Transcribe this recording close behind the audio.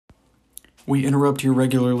We interrupt your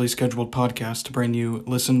regularly scheduled podcast to bring you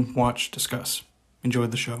Listen, Watch, Discuss. Enjoy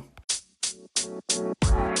the show.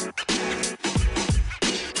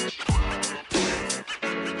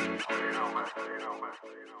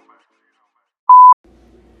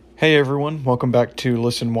 Hey everyone, welcome back to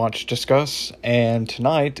Listen, Watch, Discuss, and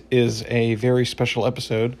tonight is a very special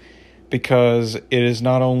episode because it is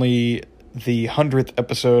not only the 100th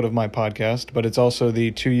episode of my podcast, but it's also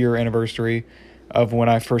the 2-year anniversary of when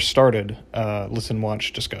I first started Listen,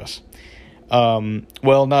 Watch, Discuss.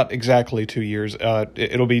 Well, not exactly 2 years.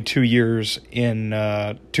 It'll be 2 years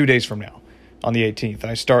in 2 days from now, on the 18th.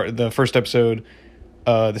 I started the first episode.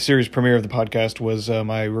 The series premiere of the podcast was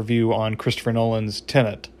my review on Christopher Nolan's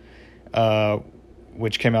Tenet,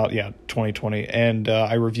 which came out 2020, and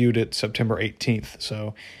I reviewed it September 18th.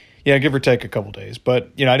 So, give or take a couple days.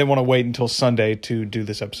 But I didn't want to wait until Sunday to do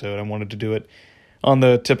this episode. I wanted to do it on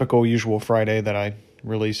the typical usual Friday that I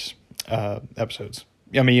release episodes.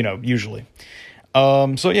 Usually.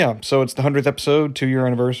 So it's the 100th episode, 2-year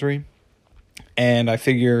anniversary, and I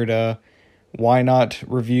figured why not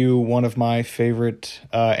review one of my favorite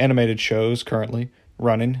animated shows currently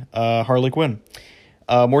running, Harley Quinn.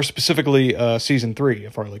 More specifically, Season 3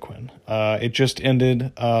 of Harley Quinn. It just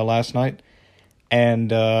ended last night,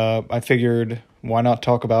 and I figured why not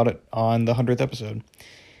talk about it on the 100th episode.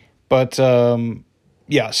 But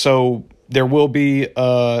so there will be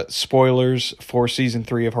spoilers for Season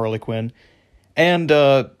 3 of Harley Quinn, and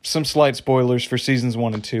some slight spoilers for Seasons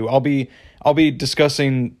 1 and 2. I'll be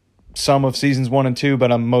discussing some of Seasons 1 and 2,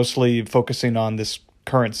 but I'm mostly focusing on this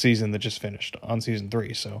current season that just finished, on Season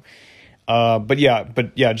 3, so...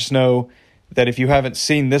 just know that if you haven't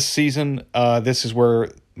seen this season, this is where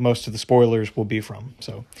most of the spoilers will be from,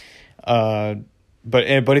 so... But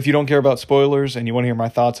if you don't care about spoilers and you want to hear my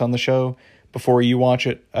thoughts on the show before you watch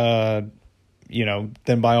it, then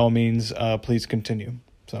by all means, please continue.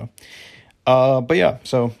 So,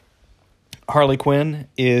 so Harley Quinn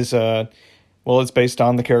is, it's based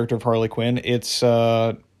on the character of Harley Quinn. It's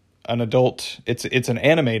an adult. It's an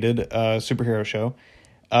animated superhero show,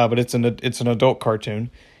 but it's an adult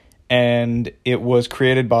cartoon, and it was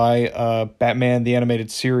created by Batman the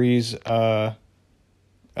Animated Series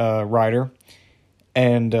writer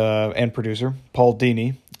and producer Paul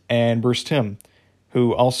Dini and Bruce Timm,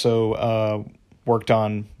 who also worked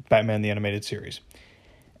on Batman the Animated Series.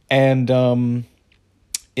 And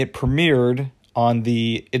it premiered on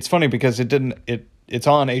the... It's funny because it's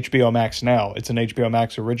on HBO Max now. It's an HBO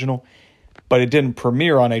Max original, but it didn't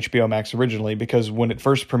premiere on HBO Max originally because when it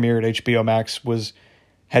first premiered, HBO Max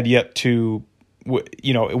had yet to...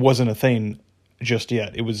 it wasn't a thing just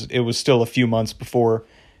yet. It was still a few months before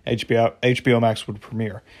HBO Max would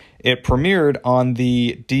premiere. It premiered on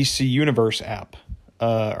the DC Universe app.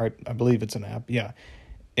 I believe it's an app, yeah.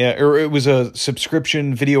 Or it was a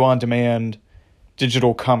subscription video on demand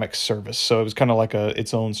digital comics service, so it was kind of like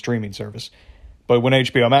its own streaming service. But when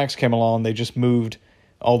HBO Max came along, they just moved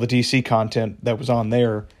all the DC content that was on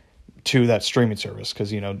there to that streaming service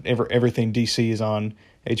because everything DC is on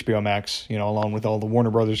HBO Max, along with all the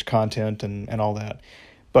Warner Brothers content and all that.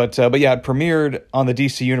 But it premiered on the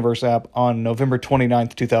DC Universe app on November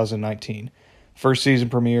 29th, 2019. First season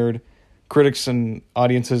premiered. Critics and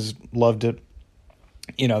audiences loved it.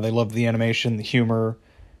 They loved the animation, the humor,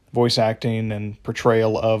 voice acting, and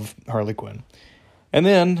portrayal of Harley Quinn. And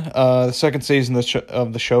then the second season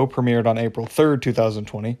of the show premiered on April 3rd,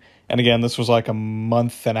 2020. And again, this was like a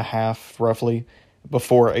month and a half, roughly,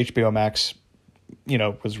 before HBO Max,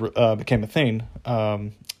 became a thing.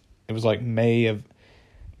 It was like May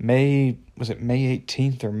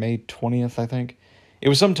 18th or May 20th, I think. It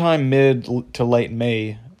was sometime mid to late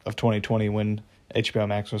May of 2020 when HBO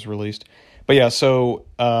Max was released. But once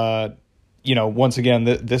again,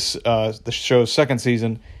 the show's second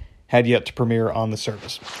season had yet to premiere on the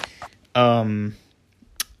service.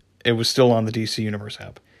 It was still on the DC Universe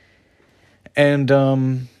app. And,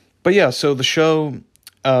 so the show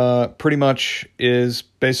pretty much is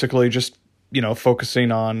basically just,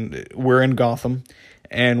 focusing on, we're in Gotham,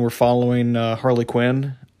 and we're following Harley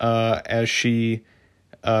Quinn as she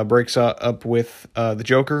breaks up with the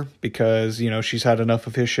Joker because, she's had enough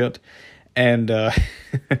of his shit. And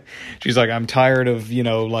she's like, I'm tired of, you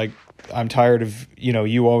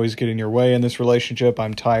always getting your way in this relationship.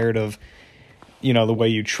 I'm tired of, the way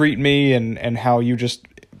you treat me and how you just,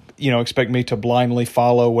 expect me to blindly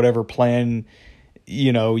follow whatever plan,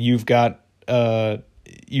 you've got going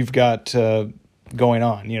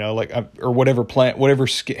on, or whatever plan, whatever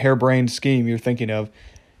harebrained scheme you're thinking of,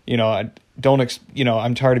 I'm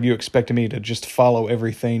tired of you expecting me to just follow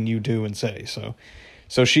everything you do and say. So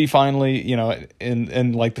So she finally,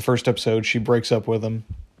 in like the first episode, she breaks up with him,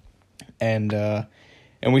 and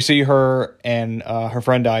we see her and her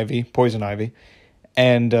friend Ivy, Poison Ivy,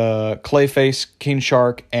 and Clayface, King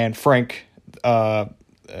Shark, and Frank,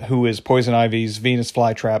 who is Poison Ivy's Venus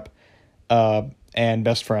flytrap and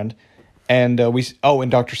best friend, and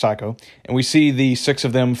and Dr. Psycho, and we see the 6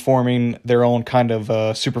 of them forming their own kind of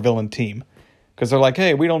supervillain team, because they're like,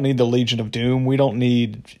 hey, we don't need the Legion of Doom, we don't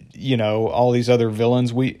need all these other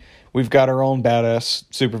villains, we've got our own badass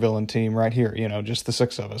supervillain team right here, just the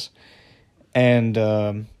 6 of us, and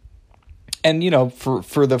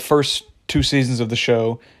for the first 2 seasons of the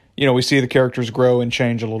show, we see the characters grow and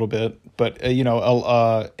change a little bit, but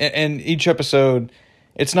and each episode,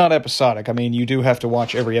 it's not episodic. I mean, you do have to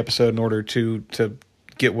watch every episode in order to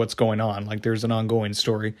get what's going on. Like, there's an ongoing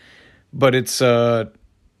story, but it's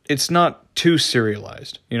not too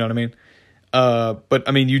serialized. You know what I mean? But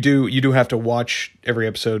I mean, you do have to watch every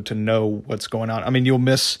episode to know what's going on. I mean, you'll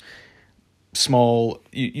miss some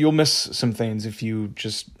things if you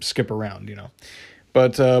just skip around.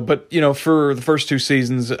 But for the first 2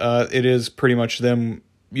 seasons, it is pretty much them,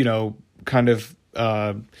 kind of,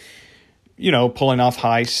 pulling off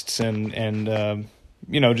heists and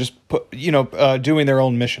just doing their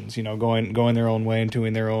own missions, going their own way and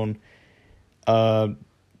doing their own,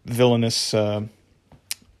 villainous,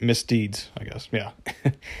 misdeeds, I guess. Yeah.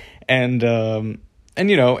 and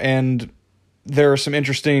there are some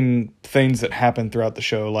interesting things that happen throughout the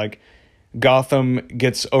show. Like, Gotham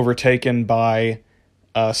gets overtaken by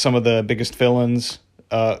some of the biggest villains,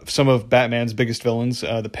 some of Batman's biggest villains,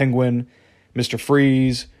 the Penguin, Mr.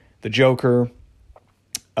 Freeze, the Joker,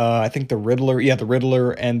 I think the Riddler. Yeah, the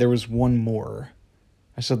Riddler, and there was one more.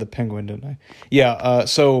 I said the Penguin, didn't I? Yeah,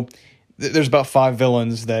 so there's about 5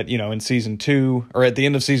 villains that, in season 2, or at the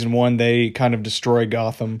end of season 1, they kind of destroy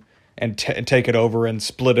Gotham and take it over and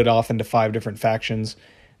split it off into 5 different factions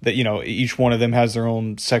that, each one of them has their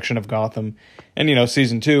own section of Gotham. And,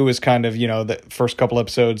 season 2 is kind of, the first couple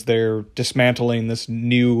episodes, they're dismantling this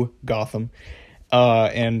new Gotham,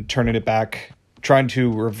 and turning it back, trying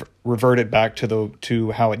to revert it back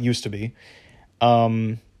to how it used to be.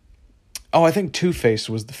 I think Two-Face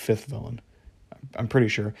was the 5th villain. I'm pretty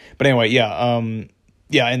sure. But anyway, yeah.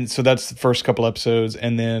 And so that's the first couple episodes.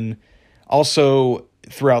 And then also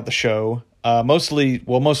throughout the show, mostly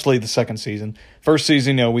the second season. First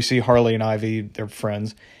season, we see Harley and Ivy, they're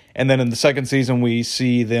friends. And then in the second season, we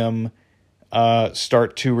see them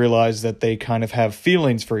start to realize that they kind of have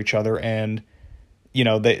feelings for each other, and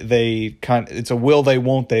they kind of, it's a will they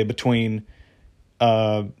won't they between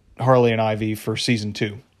Harley and Ivy for season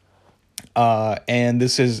 2. And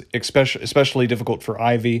this is especially difficult for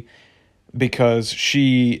Ivy because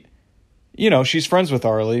she's friends with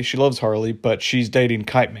Harley, she loves Harley, but she's dating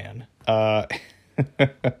Kite Man,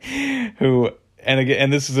 who.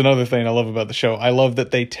 And this is another thing I love about the show. I love that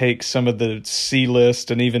they take some of the C-list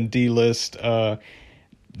and even D-list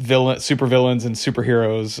supervillains and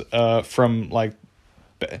superheroes from, like,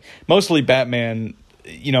 mostly Batman.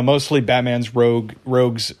 Mostly Batman's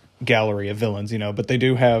rogues gallery of villains. But they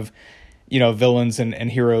do have villains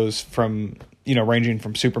and heroes from ranging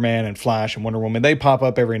from Superman and Flash and Wonder Woman. They pop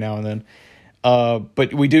up every now and then.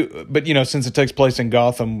 But since it takes place in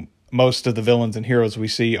Gotham, most of the villains and heroes we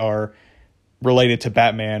see are related to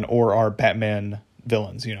Batman or are Batman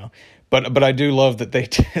villains, but I do love that they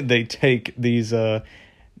they take these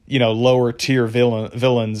lower tier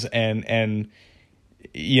villains and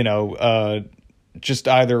just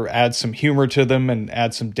either add some humor to them and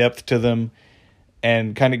add some depth to them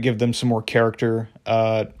and kind of give them some more character,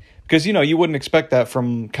 because you wouldn't expect that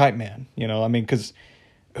from Kite Man, because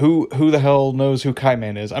who the hell knows who Kite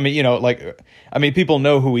Man is? I mean, people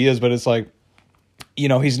know who he is, but it's like,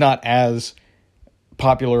 he's not as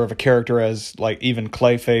popular of a character as, like, even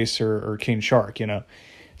Clayface or King Shark,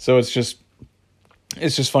 so it's just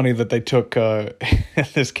funny that they took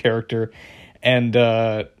this character, and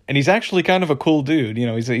he's actually kind of a cool dude.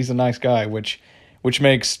 He's a nice guy, which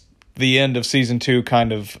makes the end of season 2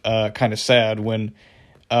 kind of sad when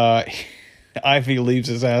Ivy leaves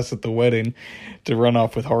his ass at the wedding to run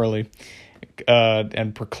off with Harley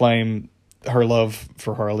and proclaim her love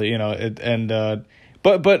for Harley,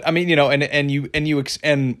 But I mean,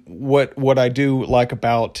 and what I do like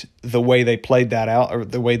about the way they played that out, or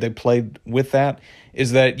the way they played with that,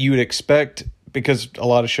 is that you'd expect, because a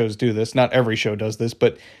lot of shows do this, not every show does this,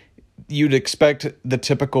 but you'd expect the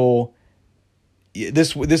typical.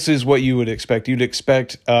 This is what you would expect. You'd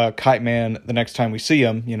expect Kite Man, the next time we see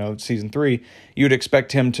him, season 3, you'd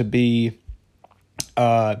expect him to be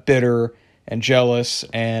bitter and jealous,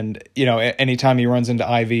 and anytime he runs into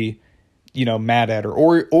Ivy, mad at her,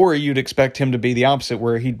 or you'd expect him to be the opposite,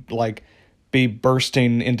 where he'd like be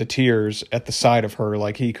bursting into tears at the sight of her,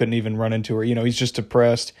 like he couldn't even run into her. He's just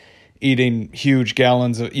depressed, eating huge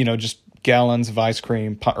gallons of, just gallons of ice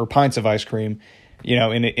cream or pints of ice cream,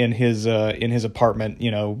 in his apartment,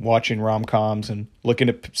 watching rom-coms and looking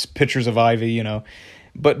at pictures of Ivy,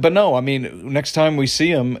 But no, I mean, next time we see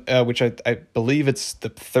him, which I believe it's the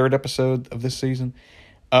third episode of this season,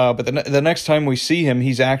 but the next time we see him,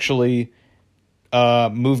 he's actually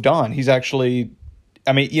moved on. He's actually,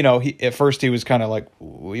 I mean, at first he was kind of like,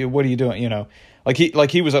 "What are you doing?" Like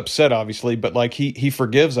he was upset, obviously, but like he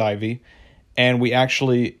forgives Ivy, and we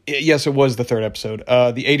actually, yes, it was the third episode.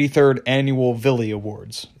 The 83rd Annual Villy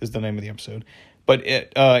Awards is the name of the episode. But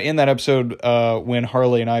in that episode, when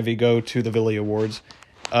Harley and Ivy go to the Villy Awards,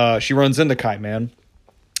 she runs into Kite Man,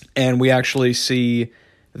 and we actually see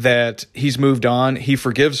that he's moved on. He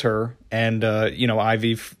forgives her, and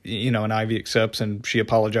Ivy, and Ivy accepts, and she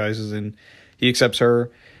apologizes, and he accepts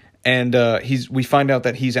her, and we find out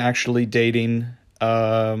that he's actually dating.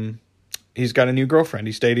 He's got a new girlfriend.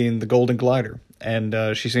 He's dating the Golden Glider, and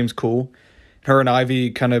she seems cool. Her and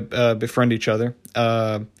Ivy kind of befriend each other,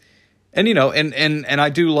 and I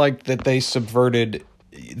do like that they subverted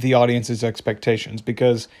the audience's expectations,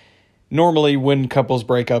 because normally when couples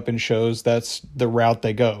break up in shows, that's the route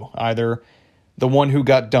they go. Either the one who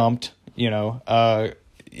got dumped,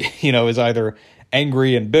 is either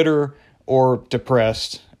angry and bitter or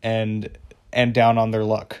depressed and down on their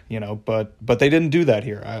luck, but they didn't do that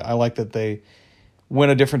here. I like that they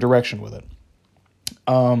went a different direction with it.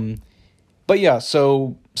 But yeah,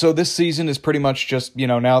 so this season is pretty much just,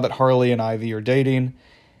 now that Harley and Ivy are dating,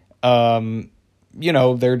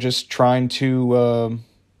 they're just trying to,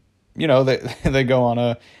 they go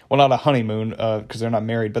on not a honeymoon, because they're not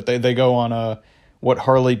married, but they go on what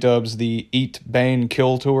Harley dubs the Eat, Bane,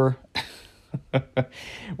 Kill tour,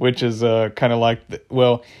 which is kind of like,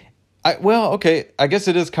 I guess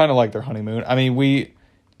it is kind of like their honeymoon. I mean,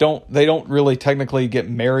 they don't really technically get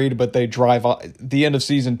married, but they drive off. The end of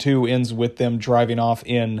season 2 ends with them driving off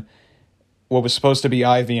in what was supposed to be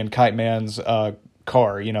Ivy and Kite Man's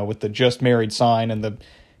car, with the just married sign and the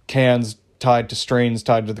cans tied to strings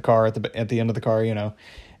tied to the car at the end of the car,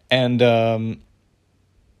 and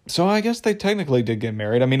so I guess they technically did get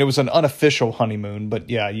married. I mean, it was an unofficial honeymoon, but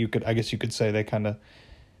yeah, I guess you could say they kind of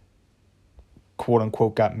quote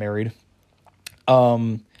unquote got married.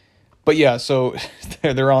 But yeah, so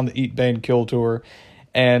they're on the Eat, Bane, Kill tour,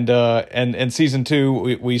 and season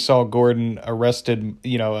 2 we saw Gordon arrested,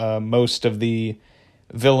 most of the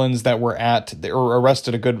villains that were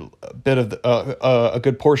arrested a good bit of a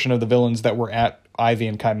good portion of the villains that were at Ivy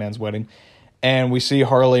and Kite Man's wedding. And we see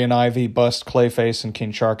Harley and Ivy bust Clayface and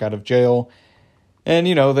King Shark out of jail. And,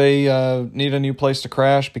 they need a new place to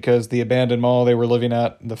crash, because the abandoned mall they were living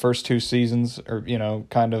at the first 2 seasons are, it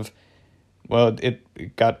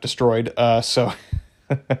got destroyed. So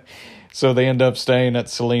so they end up staying at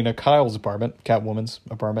Selena Kyle's apartment, Catwoman's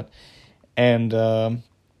apartment. And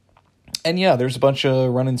yeah, there's a bunch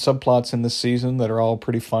of running subplots in this season that are all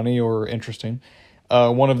pretty funny or interesting.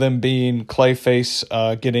 One of them being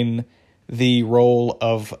Clayface getting the role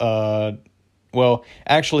of,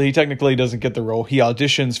 actually, he technically doesn't get the role. He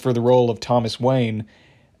auditions for the role of Thomas Wayne,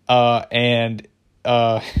 and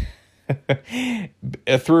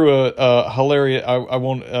through a hilarious, I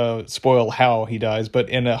won't spoil how he dies, but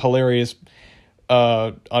in a hilarious,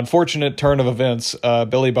 unfortunate turn of events,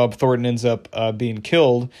 Billy Bob Thornton ends up being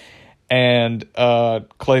killed, and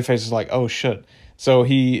Clayface is like, oh shit. So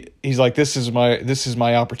he's like, this is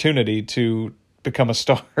my opportunity to become a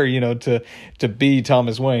star, to be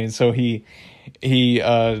Thomas Wayne. So he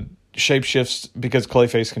shapeshifts, because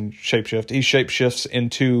Clayface can shapeshift. He shapeshifts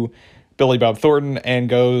into Billy Bob Thornton and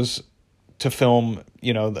goes to film,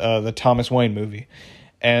 the Thomas Wayne movie,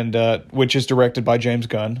 and which is directed by James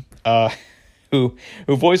Gunn, who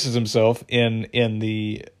voices himself in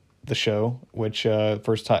the show, which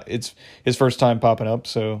it's his first time popping up,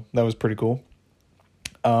 so that was pretty cool.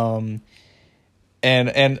 And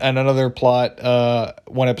another plot,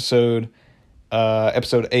 one episode,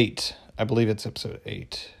 episode 8, I believe it's episode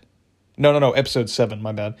 8. No, episode 7,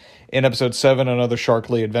 my bad. In episode 7, another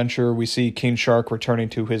Sharkly adventure, we see King Shark returning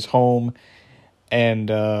to his home and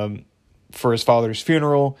for his father's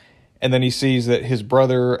funeral, and then he sees that his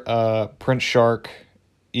brother, Prince Shark,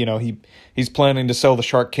 he's planning to sell the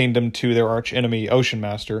Shark Kingdom to their arch enemy, Ocean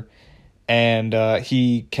Master, and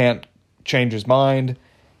he can't change his mind,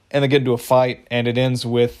 and they get into a fight, and it ends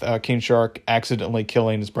with King Shark accidentally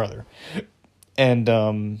killing his brother,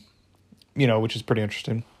 and which is pretty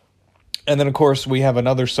interesting. And then, of course, we have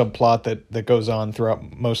another subplot that goes on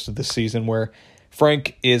throughout most of the season where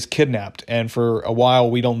Frank is kidnapped, and for a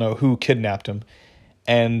while we don't know who kidnapped him,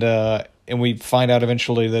 and we find out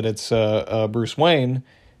eventually that it's Bruce Wayne,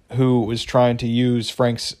 who was trying to use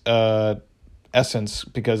Frank's essence,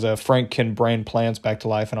 because Frank can brain plants back to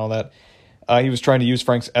life and all that. He was trying to use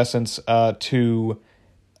Frank's essence to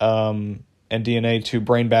and DNA to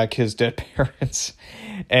bring back his dead parents,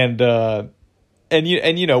 and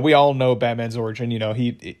we all know Batman's origin.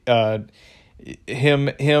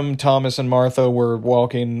 Him, Thomas, and Martha were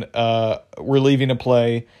walking, were leaving a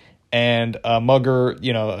play, and Mugger,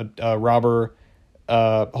 a robber,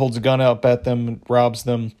 holds a gun up at them, robs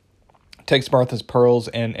them, takes Martha's pearls,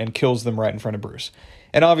 and kills them right in front of Bruce.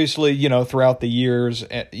 And obviously, throughout the years,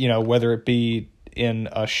 whether it be in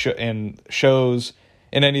in shows,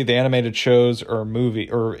 in any of the animated shows or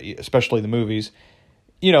or especially the movies,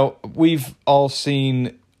 we've all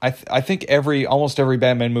seen. I think almost every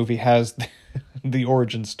Batman movie has the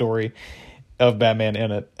origin story of Batman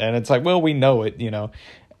in it, and it's like, well, we know it,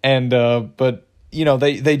 and but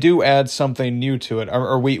they do add something new to it,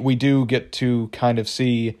 or we do get to kind of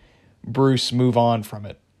see Bruce move on from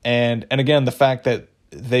it, and again, the fact that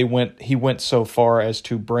he went so far as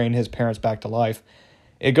to bring his parents back to life,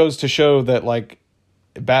 it goes to show that, like,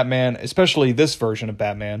 Batman, especially this version of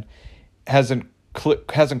Batman, hasn't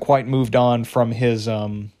quite moved on from his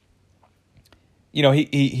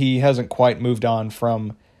he hasn't quite moved on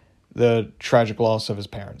from the tragic loss of his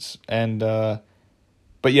parents. And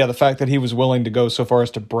but yeah, the fact that he was willing to go so far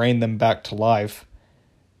as to bring them back to life,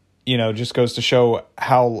 just goes to show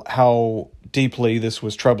how deeply this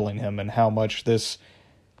was troubling him, and how much this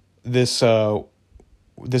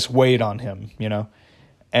weighed on him,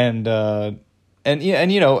 and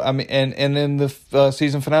in the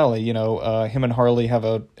season finale, him and Harley have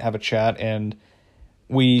a chat, and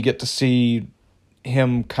we get to see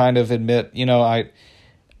him kind of admit, because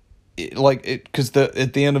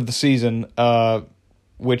at the end of the season,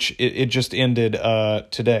 which it just ended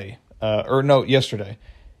today, yesterday.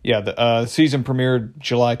 Yeah, the season premiered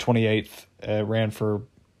July 28th, ran for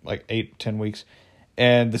like 8-10 weeks,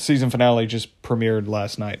 and the season finale just premiered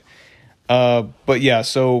last night. But yeah,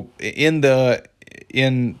 so in the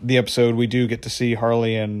episode, we do get to see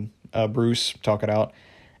Harley and Bruce talk it out,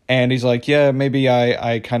 and he's like, yeah, maybe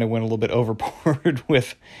I kind of went a little bit overboard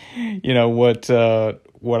with,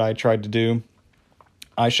 what I tried to do.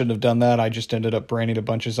 I shouldn't have done that. I just ended up branding a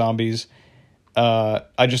bunch of zombies.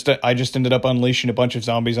 I just ended up unleashing a bunch of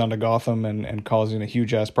zombies onto Gotham and causing a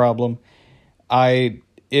huge ass problem.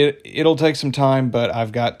 It'll take some time, but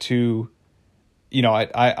I've got to,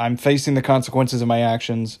 I'm facing the consequences of my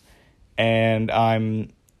actions, and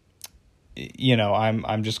I'm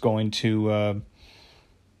just going to,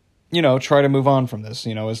 try to move on from this.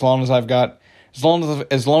 As long as I've got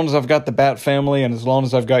the Bat family, and as long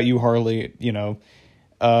as I've got you, Harley,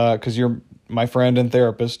 because you're my friend and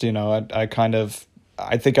therapist,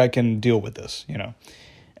 I think I can deal with this,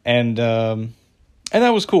 and that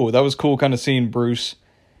was cool. That was cool, kind of seeing Bruce,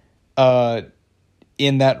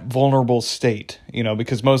 in that vulnerable state,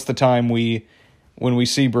 because most of the time when we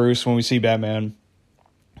see Bruce, when we see Batman,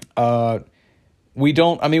 we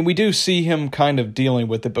do see him kind of dealing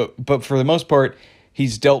with it, but for the most part,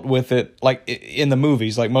 he's dealt with it, like in the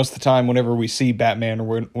movies. Like, most of the time, whenever we see Batman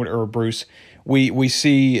or Bruce, we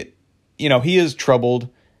see, he is troubled,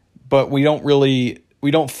 but we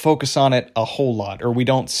don't focus on it a whole lot, or we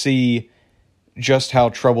don't see just how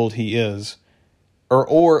troubled he is,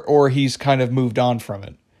 or he's kind of moved on from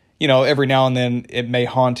it. Every now and then it may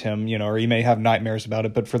haunt him, or he may have nightmares about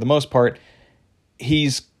it, but for the most part,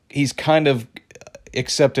 he's kind of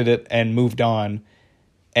accepted it and moved on,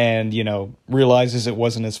 and realizes it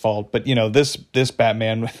wasn't his fault. But this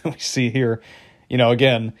Batman we see here,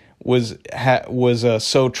 again, was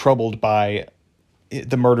so troubled by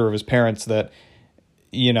the murder of his parents that,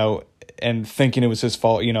 and thinking it was his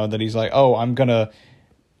fault, that he's like, oh, I'm gonna,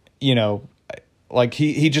 like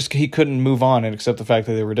he couldn't move on and accept the fact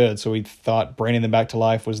that they were dead, so he thought bringing them back to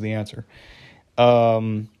life was the answer.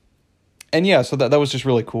 And yeah, so that was just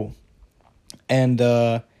really cool. And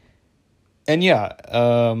yeah,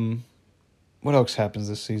 what else happens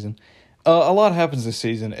this season? A lot happens this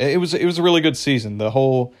season. It was a really good season. The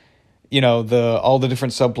whole, all the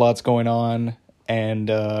different subplots going on, and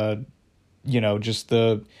just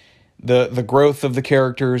the growth of the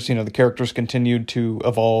characters. The characters continued to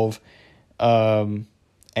evolve, and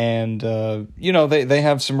they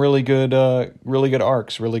have some really good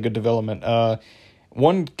arcs, really good development.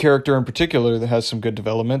 One character in particular that has some good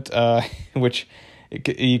development, which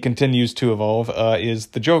he continues to evolve, is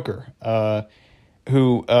the Joker,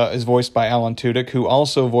 who is voiced by Alan Tudyk, who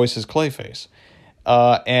also voices Clayface.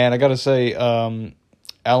 And I gotta say, Alan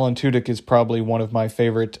Tudyk is probably one of my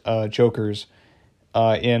favorite Jokers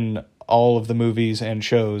in all of the movies and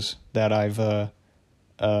shows that I've that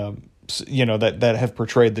have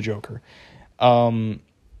portrayed the Joker.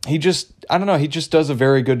 He just, I don't know, he just does a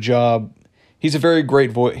very good job. He's a very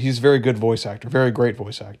great he's a very good voice actor, very great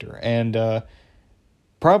voice actor, and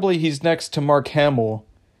probably he's next to Mark Hamill.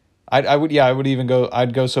 I would even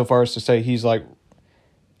I'd go so far as to say he's like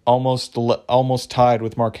almost tied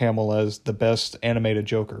with Mark Hamill as the best animated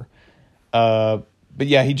Joker. But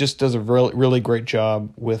yeah, he just does a really great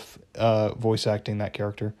job with voice acting that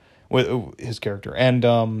character, with his character, and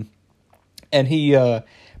he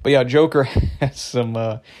but yeah, Joker has some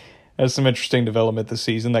interesting development this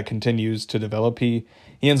season that continues to develop. He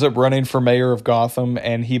ends up running for mayor of Gotham,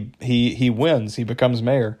 and he wins. He becomes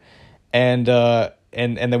mayor, and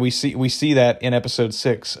then we see that in episode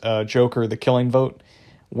 6, Joker: The Killing Vote,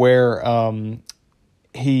 where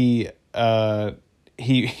he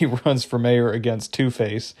runs for mayor against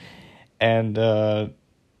Two-Face, and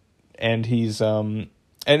he's and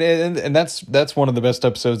that's one of the best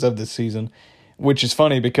episodes of this season, which is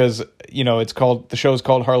funny because the show's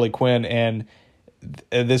called Harley Quinn, and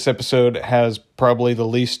this episode has probably the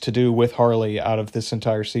least to do with Harley out of this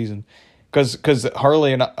entire season, because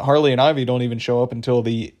Harley and Ivy don't even show up until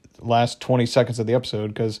the last 20 seconds of the episode,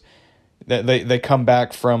 because they come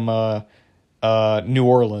back from New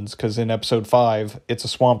Orleans, because in episode 5 it's a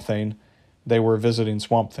Swamp Thing. They were visiting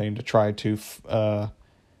Swamp Thing to try to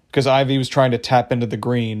because Ivy was trying to tap into the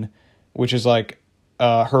green, which is like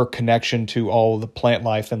her connection to all the plant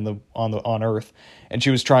life on Earth, and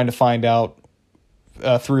she was trying to find out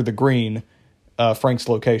through the green Frank's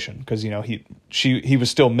location, because he was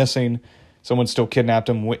still missing. Someone still kidnapped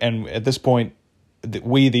him, and at this point,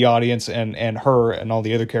 we, the audience, and her and all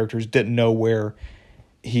the other characters didn't know where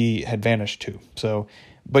he had vanished to. So,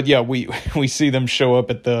 but yeah, we see them show up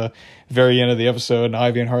at the very end of the episode, and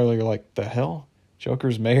Ivy and Harley are like, "The hell,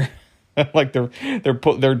 Joker's mayor." Like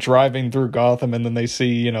they're driving through Gotham, and then they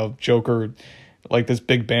see Joker, like this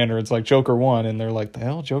big banner. It's like Joker won, and they're like, "The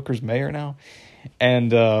hell, Joker's mayor now?"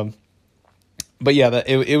 And but yeah,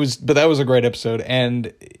 that was a great episode,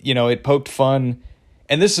 and it poked fun.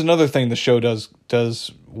 And this is another thing the show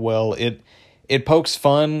does well. It pokes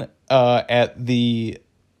fun at the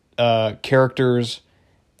characters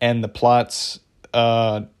and the plots,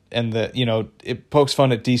 and it pokes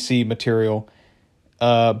fun at DC material.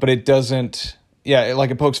 But it doesn't. Yeah,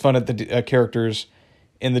 it pokes fun at the characters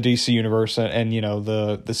in the DC universe, and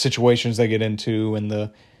the situations they get into, and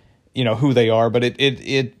the who they are. But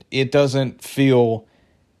it doesn't feel.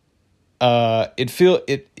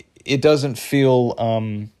 It doesn't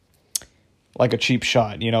feel like a cheap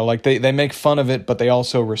shot. Like they make fun of it, but they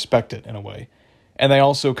also respect it in a way, and they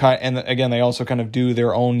also kind of do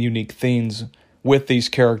their own unique things with these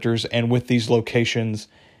characters and with these locations.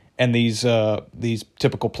 And these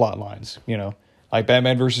typical plot lines, like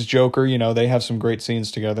Batman versus Joker, they have some great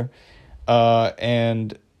scenes together,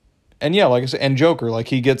 and yeah, like I said, and Joker, like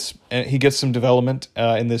he gets some development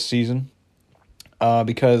in this season,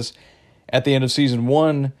 because at the end of season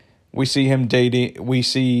 1, we see him dating. We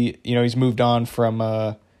see he's moved on from,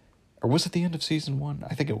 or was it the end of season 1?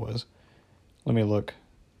 I think it was. Let me look.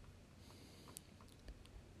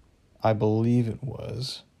 I believe it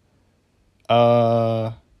was.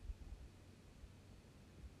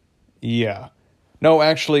 Yeah. No,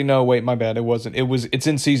 actually, no, wait, my bad. It wasn't. It's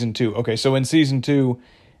in season 2. Okay, so in season 2,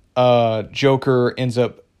 Joker ends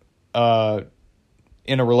up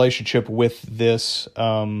in a relationship with this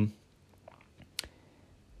or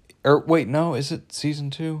wait, no, is it season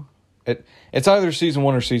 2? It's either season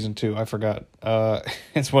 1 or season 2, I forgot.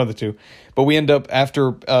 It's one of the two. But we end up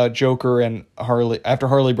after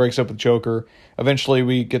Harley breaks up with Joker, eventually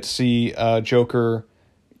we get to see Joker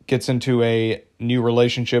gets into a new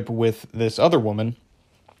relationship with this other woman,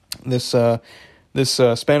 this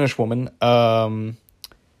Spanish woman,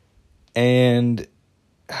 and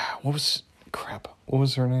what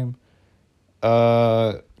was her name?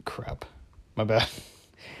 Crap, my bad.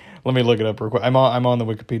 Let me look it up real quick. I'm on the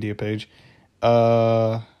Wikipedia page.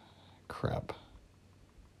 Crap.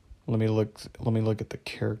 Let me look at the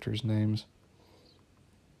characters' names.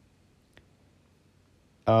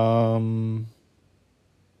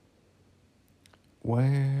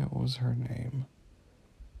 Where was her name?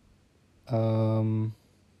 No,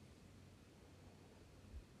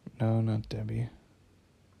 not Debbie.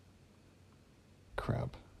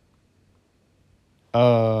 Crap.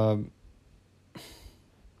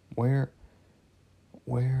 Where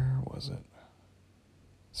was it?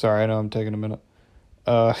 Sorry, I know I'm taking a minute.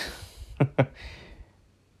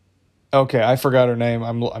 Okay, I forgot her name.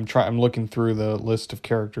 I'm looking through the list of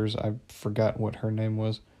characters. I forgot what her name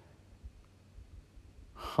was.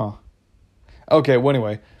 Huh. Okay, well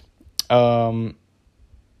anyway.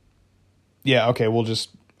 Yeah, okay,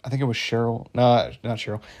 I think it was Cheryl. No, not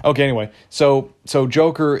Cheryl. Okay, anyway. So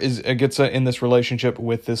Joker gets in this relationship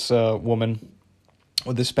with this woman,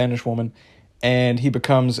 with this Spanish woman, and he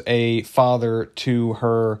becomes a father to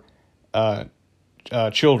her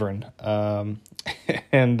children.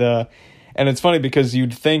 And it's funny because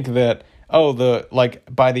you'd think that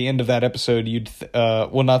by the end of that episode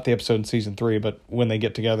well, not the episode in season 3, but when they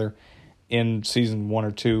get together in season 1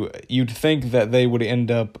 or 2, you'd think that they would end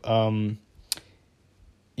up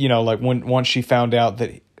once she found out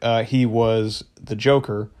that he was the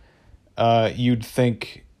Joker, you'd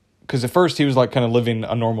think, because at first he was like kind of living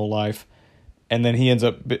a normal life, and then he ends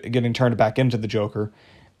up getting turned back into the Joker.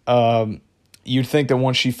 You'd think that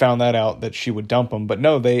once she found that out that she would dump him, but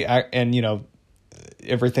no,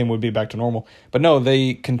 everything would be back to normal. But no,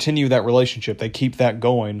 they continue that relationship. They keep that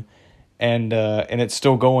going, and it's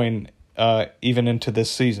still going even into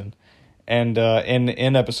this season. And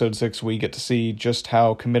in episode 6, we get to see just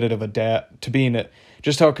how committed of a dad to being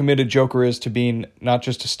just how committed Joker is to being not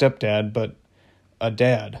just a stepdad but a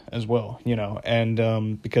dad as well.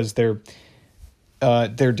 And because their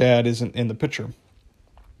dad isn't in the picture.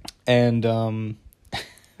 And and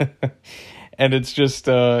it's just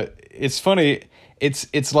it's funny.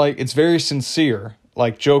 It's like it's very sincere.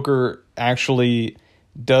 Like Joker actually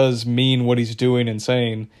does mean what he's doing and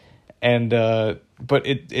saying, and but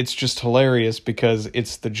it's just hilarious because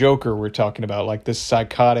it's the Joker we're talking about. Like this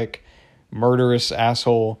psychotic, murderous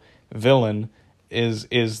asshole villain is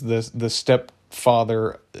the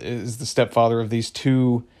stepfather of these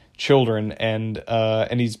 2 children, and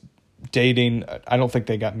he's dating. I don't think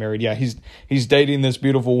they got married. Yeah, he's dating this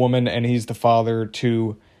beautiful woman, and he's the father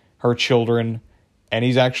to her children, and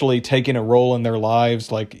he's actually taking a role in their lives.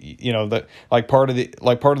 Part of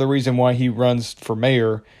the reason why he runs for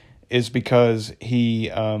mayor is because he's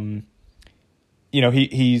trying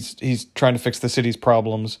to fix the city's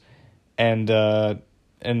problems, and he's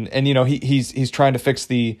trying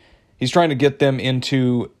to he's trying to get them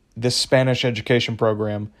into this Spanish education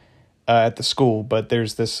program at the school. But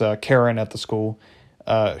there's this Karen at the school.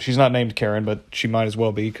 She's not named Karen, but she might as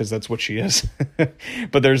well be because that's what she is.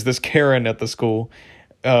 But there's this Karen at the school.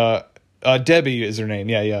 Debbie is her name.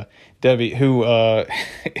 Yeah. Debbie, who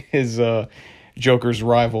is Joker's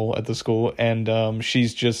rival at the school, and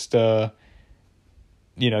she's just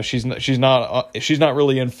she's not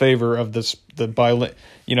really in favor of the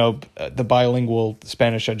bilingual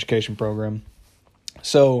Spanish education program.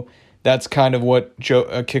 So that's kind of what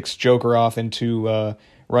kicks Joker off into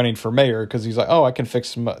running for mayor, because he's like, oh, I can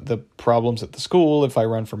fix the problems at the school if I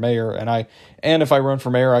run for mayor, and if I run for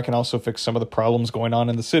mayor, I can also fix some of the problems going on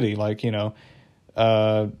in the city, like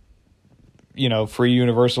free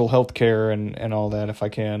universal health care and all that if I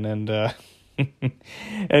can, and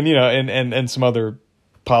and some other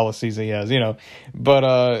policies he has,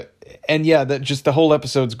 but that just the whole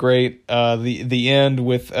episode's great. The end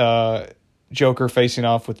with Joker facing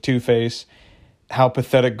off with Two-Face, how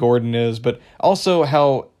pathetic Gordon is, but also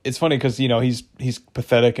how it's funny because he's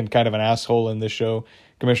pathetic and kind of an asshole in this show,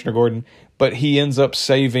 Commissioner Gordon, but he ends up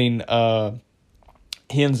helping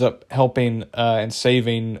and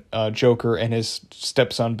saving Joker and his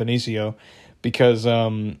stepson Benicio, because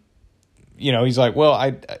he's like,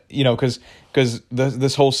 well, because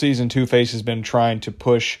this whole season Two-Face has been trying to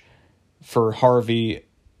push for Harvey.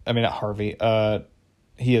 I mean, not Harvey.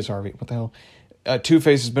 He is Harvey. What the hell?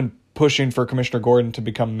 Two-Face has been pushing for Commissioner Gordon to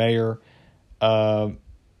become mayor, so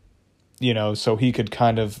he could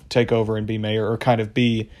kind of take over and be mayor, or kind of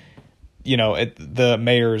be, the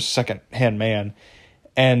mayor's second-hand man.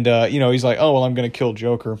 And, he's like, oh, well, I'm going to kill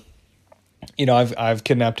Joker. I've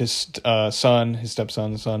kidnapped his son, his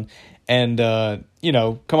stepson's son. And,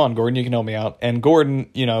 come on, Gordon, you can help me out. And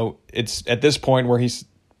Gordon, it's at this point where he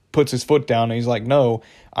puts his foot down and he's like, no,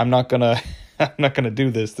 I'm not going to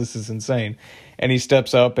do this. This is insane. And he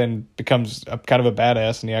steps up and becomes kind of a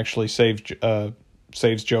badass, and he actually saves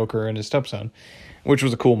Joker and his stepson, which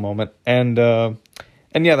was a cool moment. And yeah,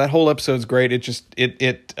 that whole episode's great. It just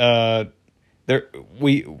the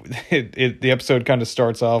episode kind of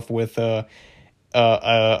starts off with an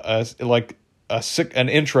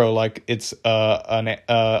intro, like it's a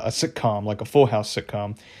sitcom, like a Full House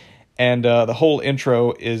sitcom, and the whole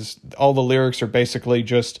intro is, all the lyrics are basically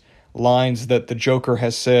just lines that the Joker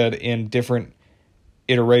has said in different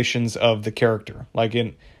iterations of the character.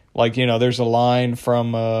 There's a line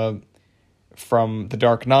from from The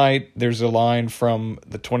Dark Knight. There's a line from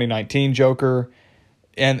the 2019 Joker,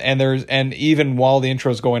 and even while the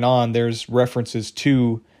intro is going on, there's references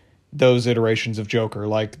to those iterations of Joker.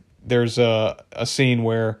 Like there's a scene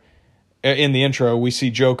where in the intro we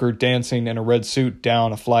see Joker dancing in a red suit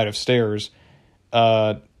down a flight of stairs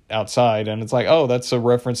outside, and it's like, oh, that's a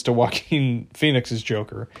reference to Joaquin Phoenix's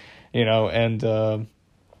Joker, and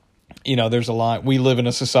there's a line, "We live in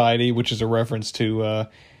a society," which is a reference to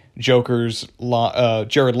Jared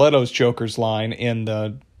Leto's Joker's line in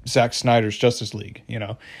the Zack Snyder's Justice League,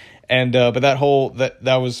 and but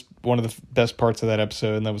that was one of the best parts of that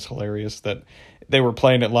episode, and that was hilarious that they were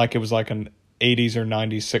playing it like it was like an 80s or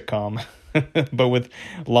 90s sitcom, but with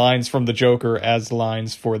lines from the Joker as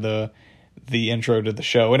lines for the intro to the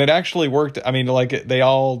show, and it actually worked. I mean, like they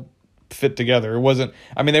all fit together. It wasn't.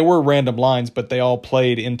 I mean, they were random lines, but they all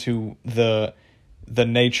played into the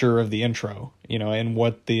nature of the intro, and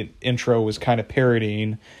what the intro was kind of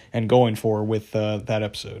parodying and going for with that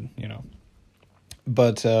episode,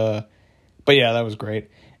 But yeah, that was great.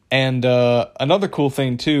 And another cool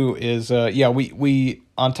thing too is we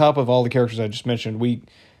on top of all the characters I just mentioned, we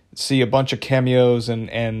see a bunch of cameos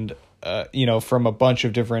and from a bunch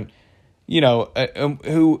of different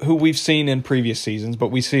who we've seen in previous seasons, but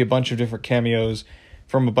we see a bunch of different cameos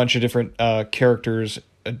from a bunch of different characters,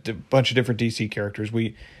 a bunch of different DC characters.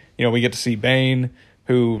 We get to see Bane,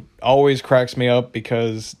 who always cracks me up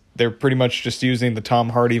because they're pretty much just using the Tom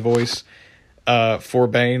Hardy voice for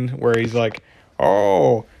Bane, where he's like,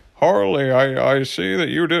 "Oh, Harley, I see that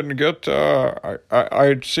you didn't get,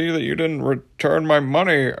 I see that you didn't return my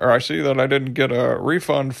money, or I see that I didn't get a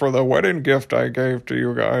refund for the wedding gift I gave to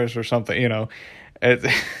you guys," or something,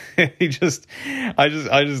 I just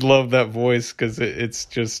love that voice, because it's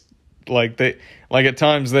just like at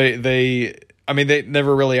times they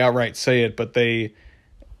never really outright say it, but they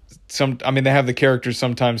have the characters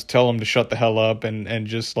sometimes tell him to shut the hell up, and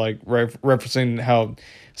just like referencing how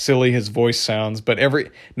silly his voice sounds, but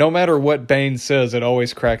no matter what Bane says, it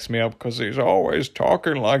always cracks me up because he's always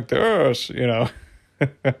talking like this,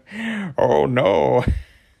 oh no,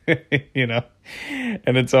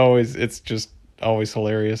 and it's just always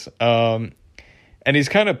hilarious. And he's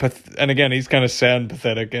kind of he's kind of sad and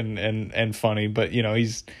pathetic and funny, but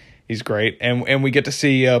he's great, and we get to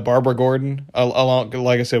see Barbara Gordon along.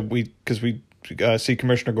 Like I said, because we see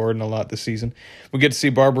Commissioner Gordon a lot this season. We get to see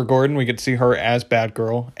Barbara Gordon. We get to see her as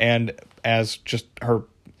Batgirl and as just her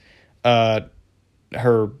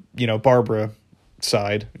Barbara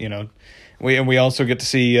side. We also get to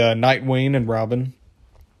see Nightwing and Robin,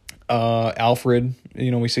 Alfred.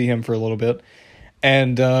 We see him for a little bit,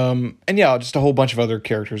 and just a whole bunch of other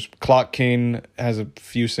characters. Clock King has a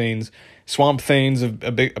few scenes. Swamp Thing's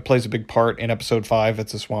plays a big part in episode 5.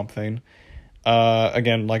 It's a Swamp Thing.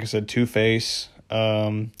 Again, like I said, Two-Face.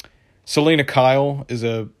 Selena Kyle is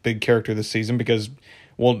a big character this season because,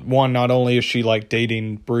 well, one, not only is she like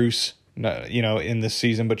dating Bruce, in this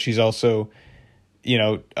season, but she's also,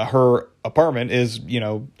 her apartment is,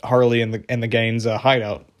 Harley and the gang's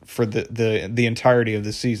hideout for the entirety of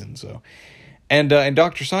this season. So, and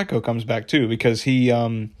Dr. Psycho comes back too, because he,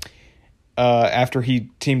 after he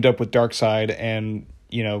teamed up with Darkseid and,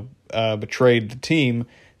 betrayed the team,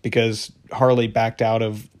 because Harley backed out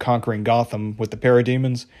of conquering Gotham with the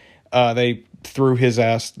Parademons, they kicked his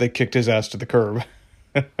ass to the curb.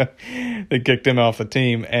 They kicked him off the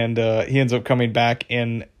team, and he ends up coming back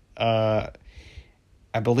in, I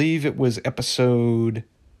believe it was he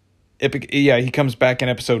comes back in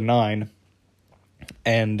episode 9,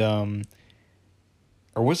 and,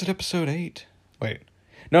 or was it episode 8? Wait.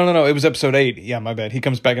 No, it was episode 8. Yeah, my bad. He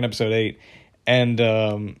comes back in episode 8, and,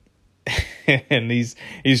 and he's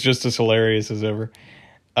just as hilarious as ever.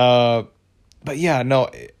 But yeah, no,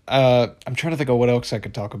 I'm trying to think of what else I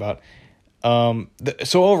could talk about.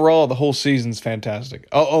 So overall, the whole season's fantastic.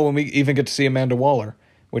 Oh, and we even get to see Amanda Waller,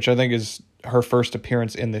 which I think is her first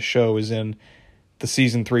appearance in this show, is in the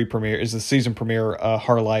season premiere,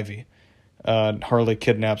 Harlivy. Harley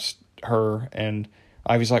kidnaps her, and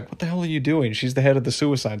Ivy's like, "What the hell are you doing? She's the head of the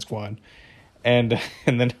Suicide Squad." And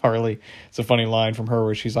then Harley, it's a funny line from her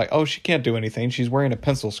where she's like, "Oh, she can't do anything. She's wearing a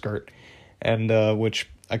pencil skirt." And which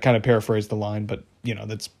I kind of paraphrased the line, but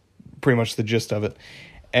that's pretty much the gist of it.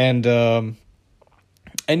 And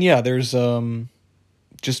yeah, there's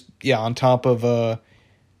just on top of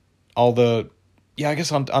all the I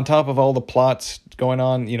guess on top of all the plots going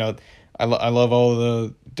on, I love all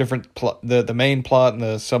the different the main plot and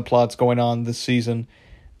the subplots going on this season.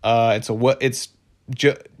 It's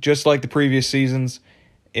just like the previous seasons.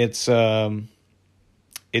 It's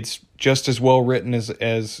just as well written as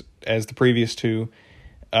the previous two.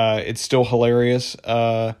 It's still hilarious.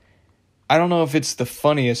 I don't know if it's the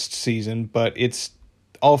funniest season, but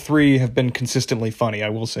all three have been consistently funny. I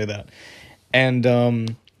will say that.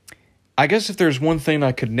 And I guess if there's one thing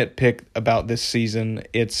I could nitpick about this season,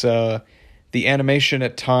 it's the animation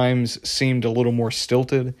at times seemed a little more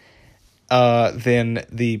stilted than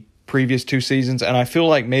the previous two seasons, and I feel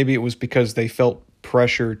like maybe it was because they felt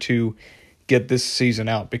pressure to get this season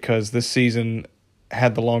out, because this season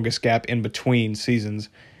had the longest gap in between seasons.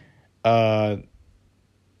 This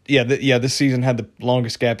season had the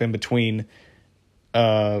longest gap in between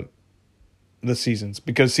the seasons,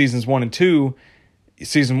 because seasons 1 and 2,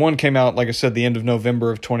 season 1 came out, like I said, the end of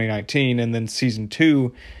November of 2019, and then season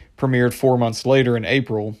 2 premiered 4 months later in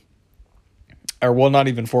April. Or, well, not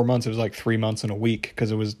even 4 months, it was like 3 months and a week,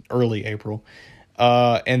 because it was early April.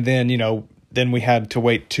 And then, then we had to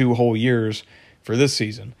wait 2 whole years for this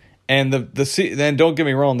season. And then don't get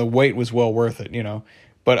me wrong, the wait was well worth it,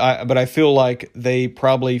 But I feel like they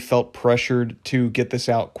probably felt pressured to get this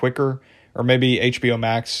out quicker, or maybe HBO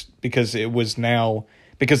Max, because it's now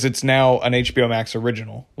an HBO Max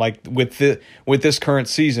original. Like with this current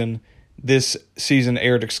season, this season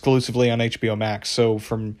aired exclusively on HBO Max. So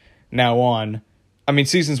from now on, I mean,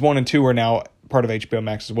 seasons 1 and 2 are now part of HBO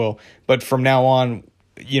Max as well. But from now on,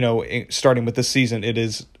 starting with this season, it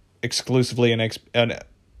is exclusively an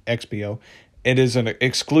XBO. It is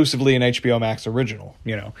exclusively an HBO Max original.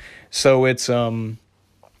 So it's maybe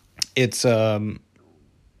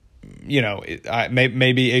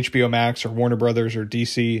HBO Max or Warner Brothers or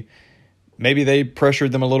DC, maybe they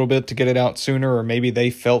pressured them a little bit to get it out sooner, or maybe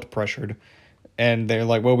they felt pressured and they're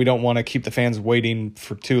like, well, we don't want to keep the fans waiting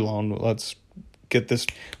for too long. Let's get this.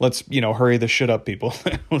 Let's hurry this shit up, people.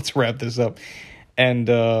 Let's wrap this up. And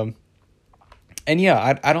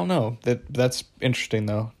yeah, I don't know. That's interesting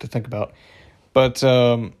though to think about. But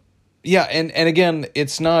yeah, and again,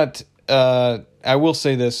 it's not. I will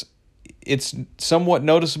say this: it's somewhat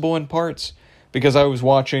noticeable in parts, because I was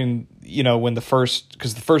watching, when the first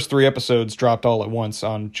 3 episodes dropped all at once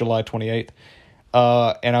on July 28th,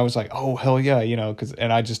 and I was like, oh hell yeah,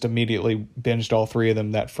 and I just immediately binged all 3 of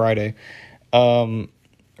them that Friday, the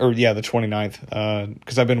 29th,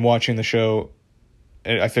 because I've been watching the show.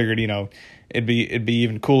 I figured, it'd be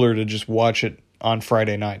even cooler to just watch it on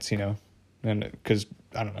Friday nights, and because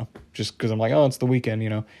I don't know, just because I'm like, oh, it's the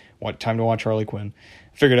weekend, what time to watch Harley Quinn.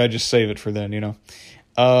 I figured I'd just save it for then,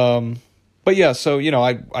 But yeah, so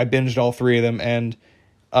I binged all 3 of them, and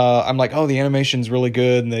I'm like, oh, the animation's really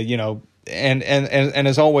good, and the and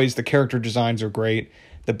as always, the character designs are great.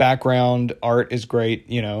 The background art is great.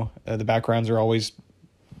 The backgrounds are always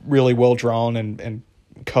really well drawn and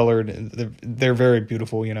colored. They're very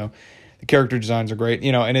beautiful. The character designs are great.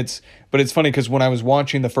 And it's funny because when I was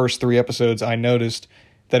watching the first 3 episodes, I noticed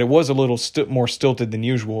that it was a little more stilted than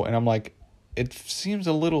usual, and I'm like, it seems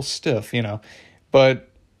a little stiff, But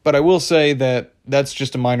I will say that that's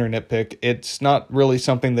just a minor nitpick. It's not really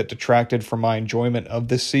something that detracted from my enjoyment of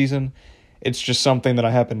this season. It's just something that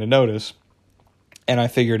I happened to notice, and I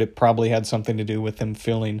figured it probably had something to do with them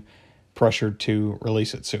feeling pressured to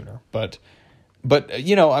release it sooner. But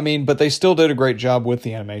they still did a great job with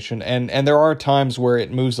the animation, and there are times where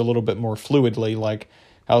it moves a little bit more fluidly, like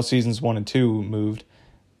how seasons 1 and 2 moved.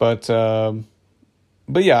 But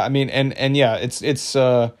yeah,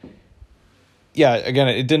 again,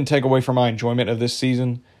 it didn't take away from my enjoyment of this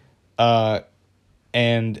season,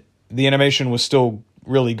 and the animation was still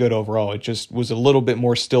really good overall. It just was a little bit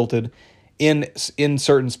more stilted in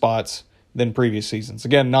certain spots than previous seasons.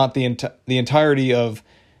 Again, not the entirety of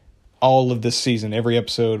all of this season. Every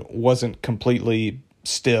episode wasn't completely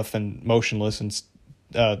stiff and motionless and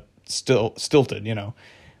stilted,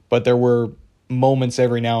 but there were moments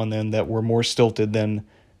every now and then that were more stilted than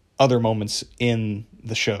other moments in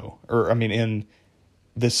the show, in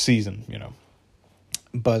this season,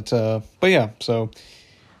 But yeah, so,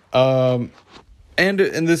 and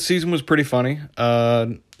this season was pretty funny.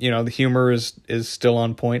 The humor is still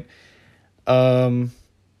on point. Let's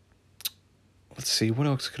see, what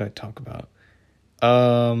else could I talk about?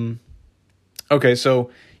 Okay, so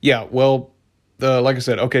yeah, well, like I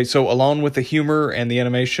said, okay, so along with the humor and the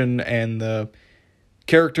animation and the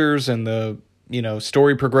characters and the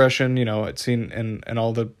story progression, it's seen and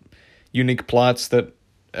all the unique plots that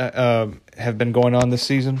have been going on this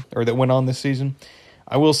season, or that went on this season.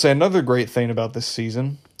 I will say another great thing about this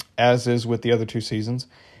season, as is with the other 2 seasons,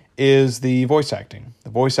 is the voice acting. The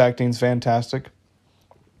voice acting's fantastic.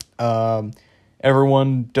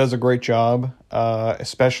 Everyone does a great job,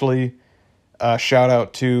 especially shout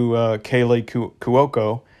out to Kaylee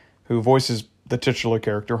Cuoco, who voices the titular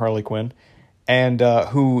character, Harley Quinn. and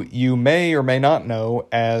who you may or may not know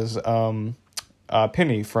as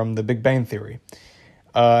Penny from The Big Bang Theory.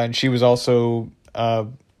 And she was also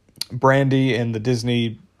Brandy in the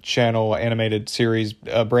Disney Channel animated series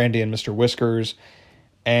Brandy and Mr. Whiskers.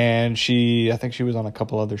 And I think she was on a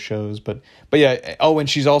couple other shows, but yeah. Oh, and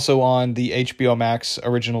she's also on the HBO Max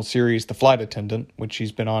original series, The Flight Attendant, which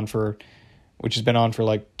has been on for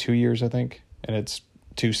like 2 years, I think, and it's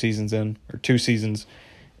 2 seasons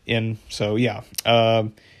in. So yeah.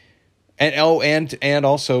 And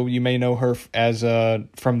also you may know her as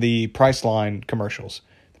from the Priceline commercials,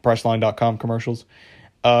 the Priceline.com commercials.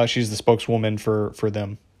 She's the spokeswoman for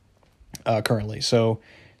them currently. So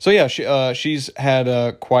yeah, she's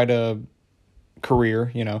had quite a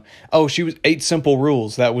career, you know. Oh, she was 8 Simple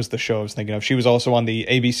Rules. That was the show I was thinking of. She was also on the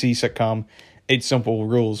ABC sitcom 8 Simple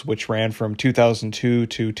Rules, which ran from 2002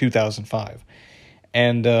 to 2005.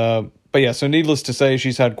 And but yeah, so needless to say,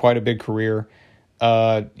 she's had quite a big career.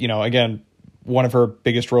 You know, again, one of her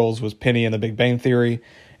biggest roles was Penny in The Big Bang Theory,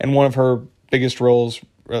 and one of her biggest roles,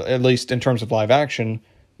 at least in terms of live action,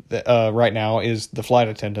 right now, is The Flight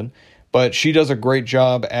Attendant. But she does a great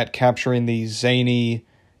job at capturing the zany.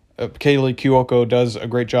 Kaley Cuoco does a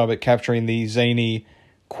great job at capturing the zany,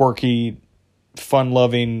 quirky,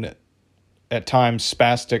 fun-loving, at times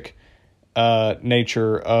spastic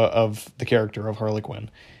nature of the character of Harley Quinn.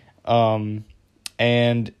 And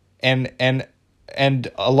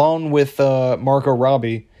along with Margot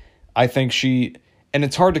Robbie, I think she, and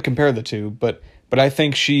it's hard to compare the two, but I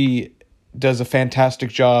think she does a fantastic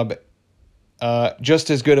job,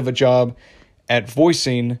 just as good of a job at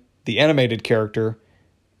voicing the animated character.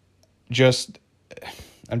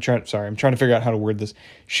 I'm trying to figure out how to word this.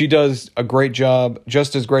 She does a great job,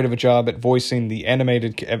 just as great of a job at voicing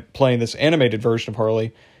playing this animated version of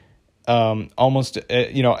Harley, almost,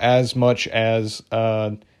 as much as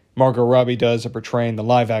Margot Robbie does at portraying the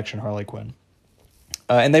live action Harley Quinn.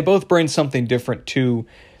 And they both bring something different to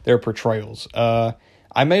their portrayals. I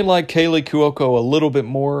may like Kaley Cuoco a little bit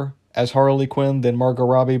more as Harley Quinn than Margot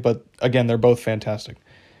Robbie, but again, they're both fantastic.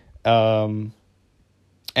 And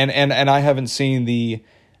I haven't seen the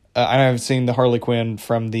Harley Quinn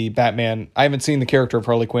from the Batman. I haven't seen the character of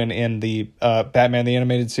Harley Quinn in the Batman the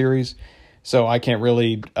Animated Series, so I can't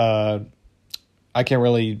really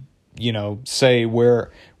say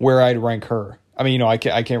where I'd rank her. I mean, I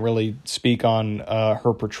can't really speak on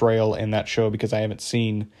her portrayal in that show because I haven't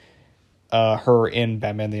seen her in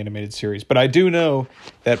Batman the Animated Series. But I do know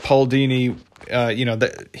that Paul Dini,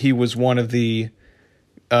 that he was one of the,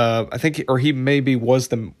 I think, or he maybe was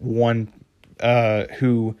the one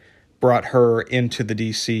who brought her into the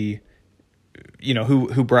DC,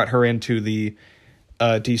 who brought her into the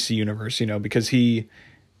DC universe, because she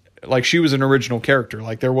was an original character.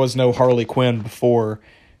 Like, there was no Harley Quinn before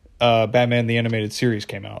Batman the Animated Series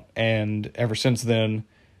came out. And ever since then,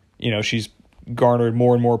 she's garnered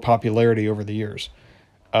more and more popularity over the years.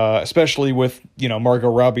 Especially with,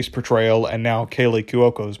 Margot Robbie's portrayal and now Kaley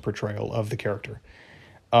Cuoco's portrayal of the character.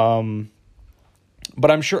 But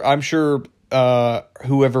I'm sure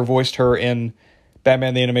whoever voiced her in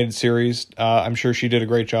Batman the Animated Series, I'm sure she did a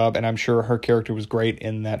great job, and I'm sure her character was great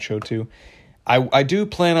in that show too. I do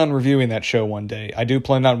plan on reviewing that show one day. I do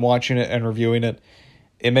plan on watching it and reviewing it.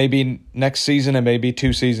 It may be next season, it may be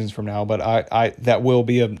 2 seasons from now, but I that will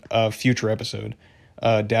be a future episode,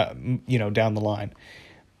 down the line.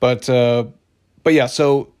 But yeah,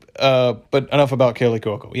 so but enough about Kaley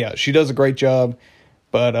Cuoco. Yeah, she does a great job.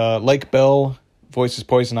 But Lake Bell voices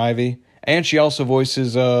Poison Ivy, and she also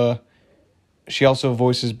voices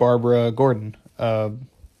Barbara Gordon,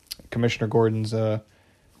 Commissioner Gordon's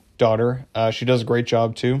daughter. She does a great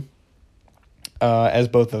job too, as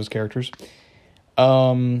both those characters.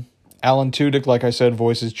 Alan Tudyk, like I said,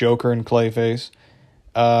 voices Joker and Clayface,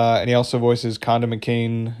 and he also voices Condiment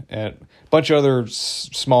King and a bunch of other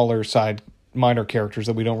smaller minor characters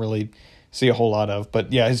that we don't really see a whole lot of.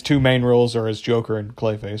 But yeah, his 2 main roles are as Joker and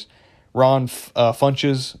Clayface. Ron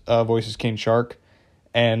Funches voices King Shark,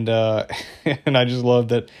 and and I just love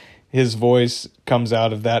that his voice comes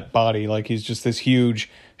out of that body. Like, he's just this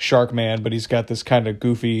huge shark man, but he's got this kind of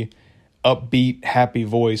goofy, upbeat, happy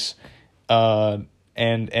voice, and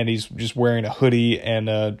he's just wearing a hoodie and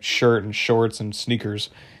a shirt and shorts and sneakers.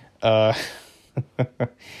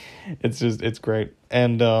 It's great.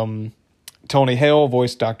 And Tony Hale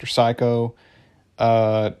voiced Dr. Psycho,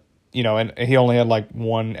 and he only had like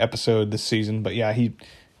 1 episode this season, but yeah, he's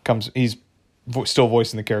still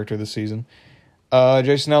voicing the character this season.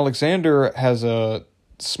 Jason Alexander has a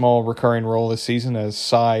small recurring role this season as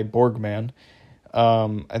Cy Borgman.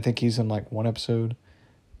 I think he's in like 1 episode.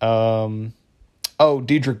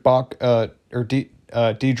 Diedrich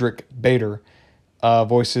Diedrich Bader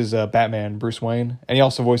voices Batman Bruce Wayne, and he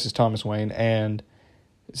also voices Thomas Wayne. And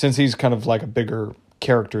since he's kind of like a bigger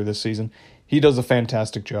character this season, he does a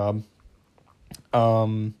fantastic job.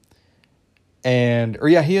 He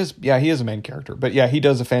is a main character, but yeah, he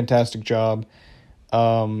does a fantastic job.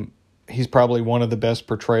 He's probably one of the best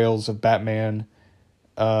portrayals of Batman,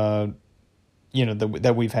 that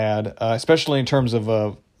we've had, especially in terms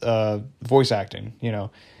of voice acting,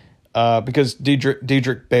 because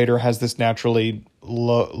Diedrich Bader has this naturally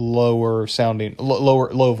low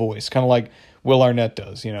voice, kind of like Will Arnett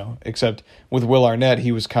does, except with Will Arnett,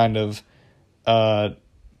 he was kind of,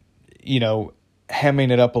 hemming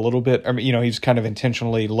it up a little bit. I mean, he's kind of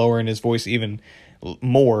intentionally lowering his voice even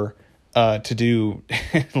more to do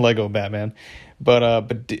Lego Batman.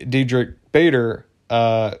 But Diedrich Bader,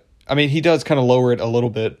 he does kind of lower it a little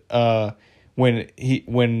bit when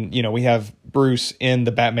we have Bruce in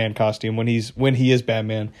the Batman costume. When he is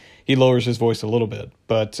Batman, he lowers his voice a little bit.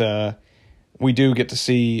 But we do get to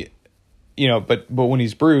see, but when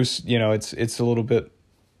he's Bruce, it's a little bit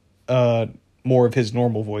more of his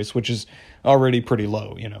normal voice, which is already pretty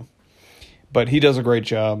low, But he does a great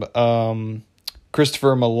job.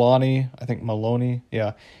 Christopher Maloney,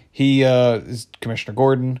 yeah. He is Commissioner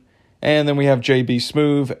Gordon. And then we have J.B.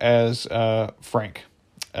 Smoove as Frank,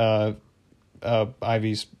 Ivy's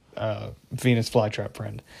Venus flytrap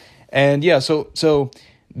friend. And yeah, so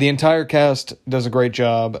the entire cast does a great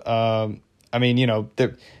job. At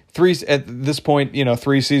this point,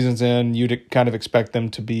 3 seasons in, you'd kind of expect them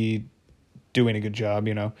to be doing a good job,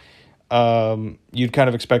 you'd kind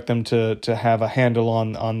of expect them to have a handle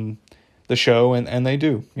on the show, and they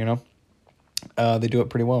do, they do it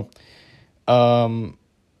pretty well.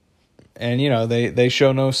 They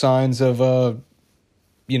show no signs of,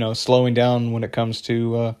 slowing down when it comes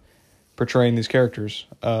to portraying these characters.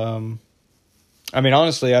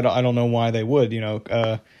 Honestly, I don't know why they would,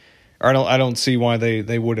 or I don't see why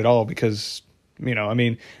they would at all, because,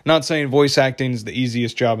 not saying voice acting is the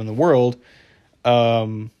easiest job in the world,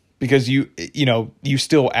 because you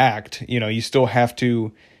still act, you still have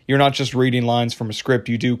to, you're not just reading lines from a script,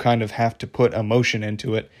 you do kind of have to put emotion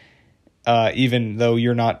into it, even though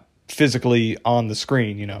you're not physically on the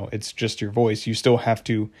screen, it's just your voice. You still have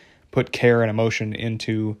to put care and emotion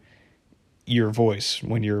into your voice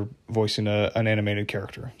when you're voicing an animated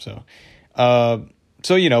character. So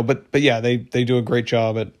but yeah, they do a great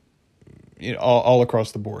job at, all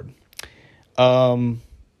across the board. So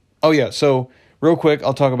real quick,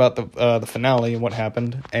 I'll talk about the finale and what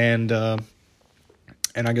happened, and I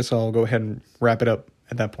guess I'll go ahead and wrap it up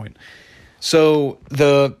at that point. So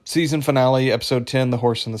the season finale, episode 10, The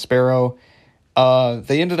Horse and the Sparrow,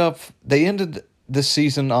 they ended this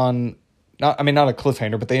season on, not a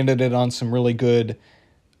cliffhanger, but they ended it on some really good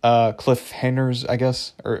cliffhangers, I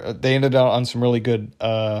guess, or they ended out on some really good,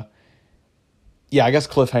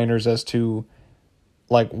 cliffhangers as to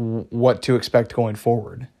like what to expect going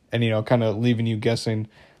forward, and kind of leaving you guessing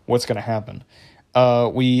what's going to happen.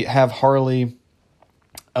 We have Harley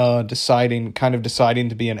deciding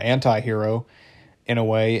to be an anti-hero in a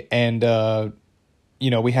way, and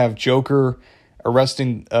we have Joker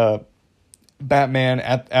arresting Batman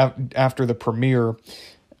after the premiere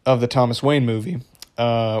of the Thomas Wayne movie.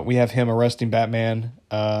 We have him arresting Batman,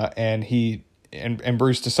 and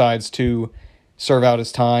Bruce decides to serve out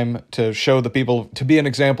his time to show the people, to be an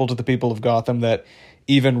example to the people of Gotham, that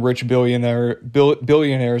even rich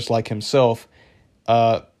billionaires like himself,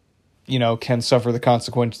 can suffer the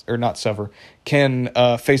consequence, or not suffer, can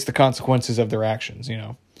face the consequences of their actions,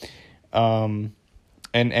 and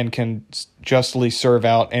can justly serve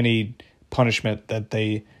out any punishment that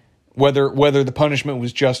they, whether the punishment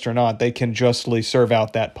was just or not, they can justly serve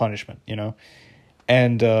out that punishment,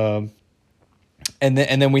 and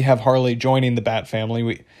then we have Harley joining the Bat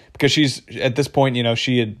family, because she's, at this point,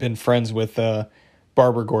 she had been friends with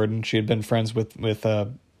Barbara Gordon. She had been friends with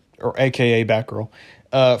or AKA Batgirl,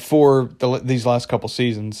 for these last couple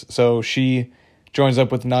seasons. So she joins up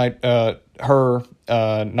with Nightwing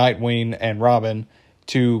and Robin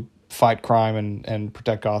to fight crime and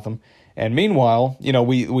protect Gotham. And meanwhile,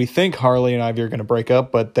 we think Harley and Ivy are going to break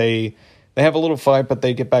up, but they have a little fight, but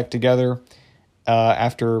they get back together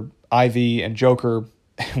after Ivy and Joker,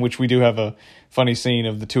 which we do have a funny scene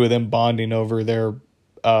of the two of them bonding over their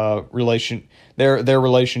relationship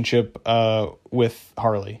with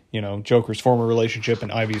Harley, Joker's former relationship and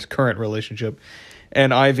Ivy's current relationship.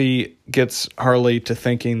 And Ivy gets Harley to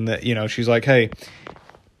thinking that, she's like, hey,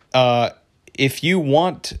 if you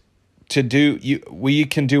want to do, we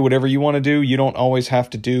can do whatever you want to do. You don't always have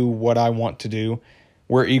to do what I want to do.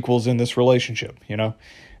 We're equals in this relationship,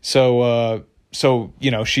 So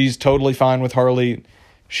she's totally fine with Harley.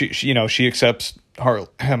 She accepts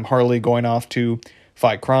Harley going off to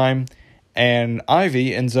fight crime, and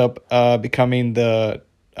Ivy ends up becoming the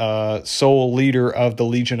sole leader of the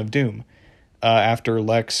Legion of Doom after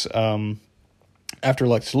Lex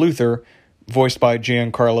Luthor, voiced by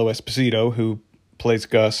Giancarlo Esposito, who plays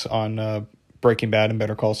Gus on Breaking Bad and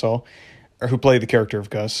Better Call Saul, or who played the character of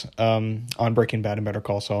Gus on Breaking Bad and Better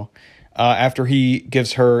Call Saul. After he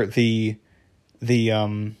gives her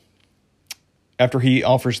after he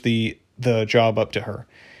offers the job up to her,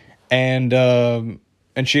 and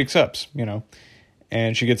she accepts,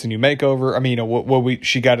 and she gets a new makeover. I mean,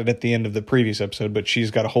 she got it at the end of the previous episode, but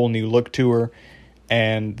she's got a whole new look to her,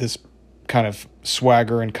 and this kind of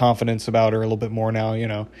swagger and confidence about her a little bit more now,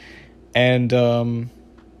 and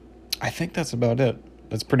I think that's about it.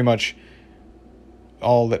 That's pretty much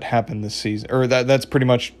all that happened this season, or that's pretty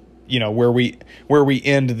much where we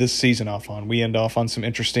end this season off on. We end off on some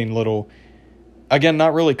interesting little, again,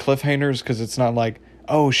 not really cliffhangers, because it's not like,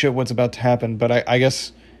 oh shit, what's about to happen, but I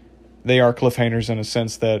guess they are cliffhangers in a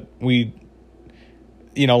sense that we,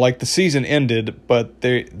 like the season ended, but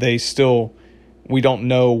they still, we don't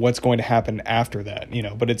know what's going to happen after that,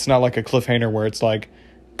 but it's not like a cliffhanger where it's like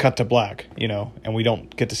cut to black, and we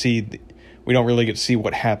don't really get to see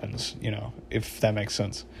what happens, if that makes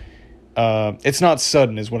sense. It's not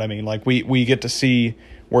sudden is what I mean. Like we get to see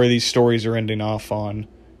where these stories are ending off on,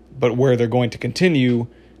 but where they're going to continue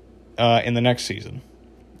in the next season.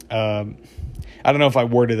 I don't know if I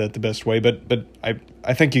worded that the best way, but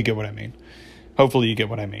I think you get what I mean. Hopefully you get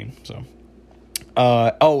what I mean. So,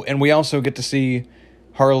 and we also get to see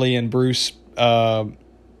Harley and Bruce,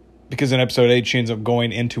 because in episode 8 she ends up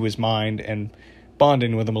going into his mind and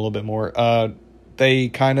bonding with him a little bit more. They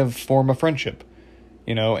kind of form a friendship,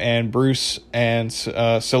 and Bruce and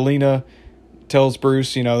Selena tells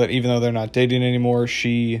Bruce, that even though they're not dating anymore,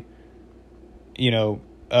 she,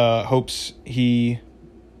 hopes he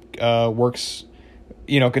works,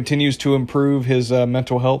 continues to improve his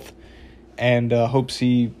mental health, and hopes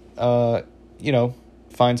he,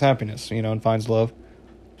 finds happiness, and finds love,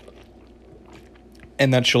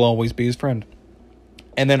 and that she'll always be his friend.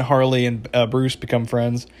 And then Harley and Bruce become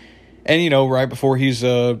friends, and right before he's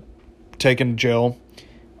taken to jail,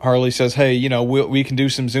 Harley says, hey, we can do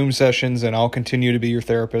some Zoom sessions and I'll continue to be your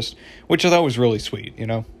therapist, which I thought was really sweet,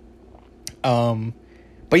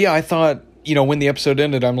 But yeah, I thought, when the episode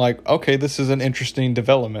ended, I'm like, okay, this is an interesting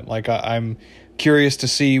development. Like, I'm curious to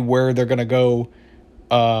see where they're going to go,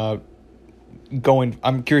 I'm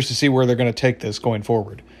curious to see where they're going to take this going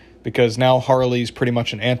forward. Because now Harley's pretty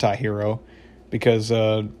much an anti-hero, because,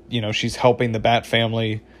 she's helping the Bat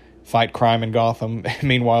family fight crime in Gotham.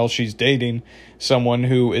 Meanwhile, she's dating someone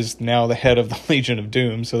who is now the head of the Legion of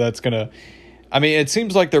Doom. So that's going to, it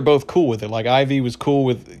seems like they're both cool with it. Like Ivy was cool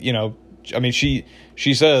with,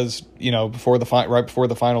 she says, right before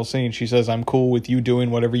the final scene, she says, I'm cool with you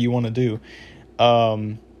doing whatever you want to do.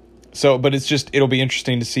 But it'll be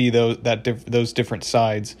interesting to see those different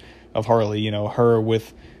sides of Harley, her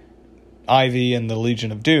with Ivy and the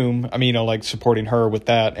Legion of Doom. Like supporting her with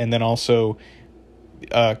that, and then also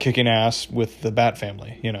kicking ass with the Bat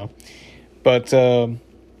family, But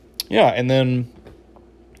yeah, and then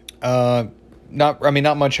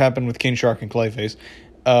not much happened with King Shark and Clayface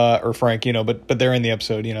or Frank, but they're in the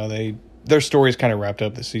episode, their story's kind of wrapped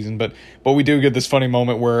up this season, but we do get this funny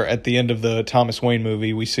moment where at the end of the Thomas Wayne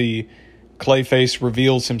movie, we see Clayface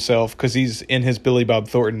reveals himself because he's in his Billy Bob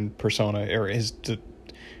Thornton persona, or his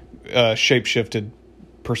shapeshifted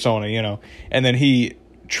persona, and then he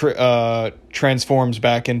transforms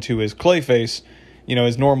back into his Clayface,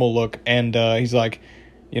 his normal look, and he's like,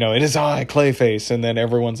 it is I, Clayface, and then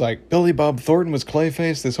everyone's like, Billy Bob Thornton was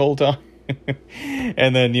Clayface this whole time.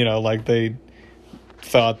 And then, like they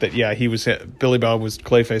thought that, yeah, Billy Bob was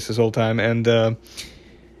Clayface this whole time, and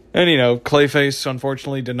Clayface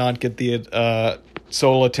unfortunately did not get the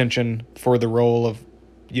sole attention for the role of,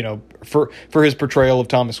 for his portrayal of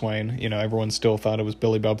Thomas Wayne. Everyone still thought it was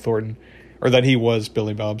Billy Bob Thornton, or that he was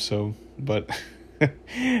Billy Bob. So, but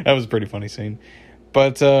that was a pretty funny scene.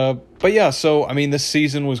 But yeah. So this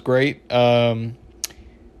season was great. The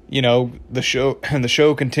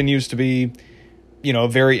show continues to be, a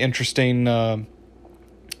very interesting,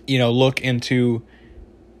 look into,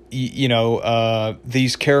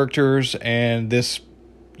 these characters and this,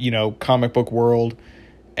 comic book world,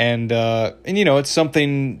 and it's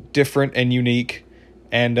something different and unique,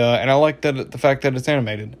 and I like the fact that it's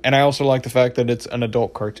animated, and I also like the fact that it's an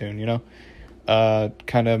adult cartoon.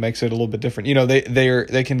 Kind of makes it a little bit different.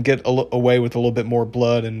 They can get away with a little bit more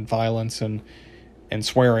blood and violence and and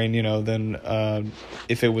swearing, than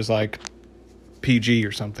if it was like PG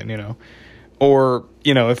or something, or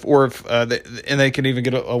and they can even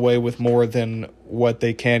get away with more than what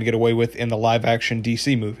they can get away with in the live action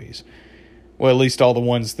DC movies. Well, at least all the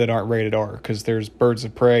ones that aren't rated R, because there's Birds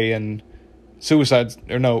of Prey and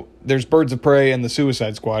there's Birds of Prey and the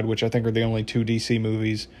Suicide Squad, which I think are the only two DC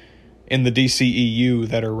movies in the DCEU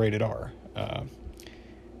that are rated R.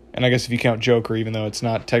 And I guess if you count Joker, even though it's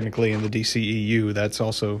not technically in the DCEU, that's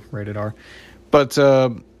also rated R. But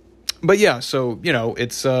yeah, so,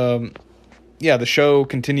 it's, the show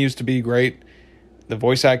continues to be great. The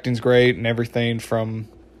voice acting's great and everything from,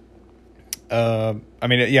 the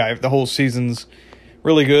whole season's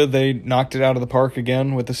really good. They knocked it out of the park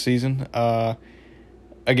again with the season.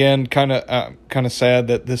 Again, kind of sad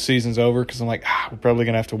that this season's over, because I'm like, we're probably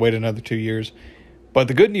going to have to wait another 2 years. But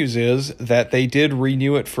the good news is that they did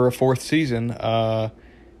renew it for a fourth season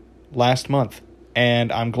last month.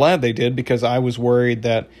 And I'm glad they did, because I was worried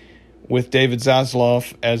that with David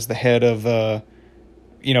Zaslav as the head of,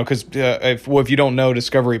 because if you don't know,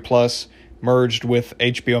 Discovery Plus merged with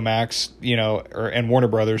HBO Max, and Warner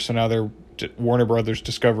Brothers, so now they're Warner Brothers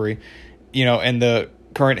Discovery, and the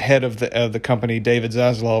current head of the company, David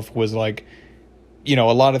Zaslav, was like, a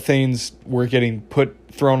lot of things were getting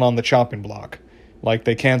thrown on the chopping block. Like,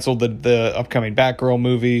 they canceled the upcoming Batgirl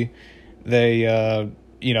movie.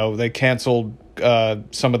 They canceled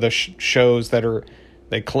some of the shows that are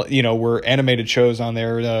were animated shows on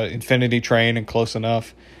there, Infinity Train and Close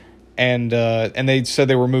Enough, and they said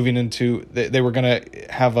they were moving into they were gonna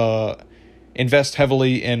have invest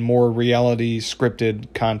heavily in more reality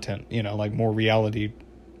scripted content, like more reality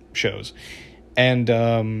shows, and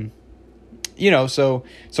so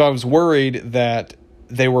I was worried that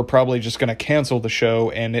they were probably just going to cancel the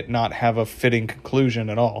show and it not have a fitting conclusion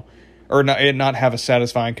at all, or not have a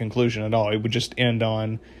satisfying conclusion at all. It would just end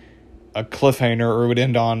on a cliffhanger, or it would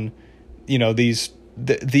end on, these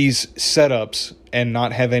setups and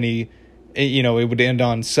not have any, it would end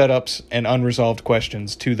on setups and unresolved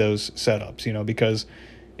questions to those setups, because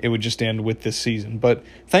it would just end with this season. But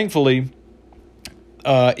thankfully,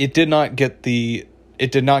 it did not get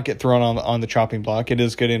thrown on the chopping block. It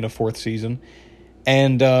is getting a fourth season,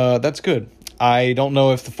 and that's good. I don't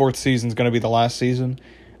know if the fourth season is going to be the last season.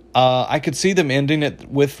 I could see them ending it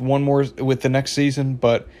with the next season,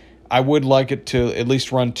 but I would like it to at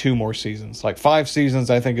least run 2 more seasons. Like 5 seasons,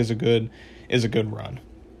 I think is a good run.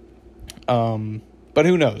 But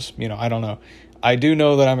who knows? I don't know. I do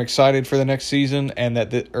know that I'm excited for the next season, and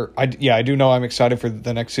I do know I'm excited for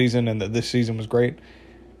the next season, and that this season was great.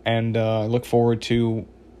 And I look forward to,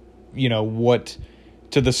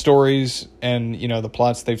 to the stories and, the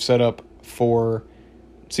plots they've set up for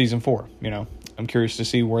season 4. I'm curious to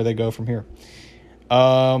see where they go from here.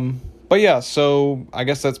 But yeah, so I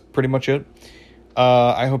guess that's pretty much it.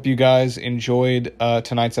 I hope you guys enjoyed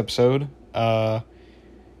tonight's episode. I'm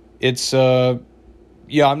not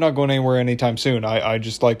going anywhere anytime soon. I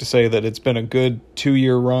just like to say that it's been a good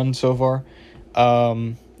 2-year run so far.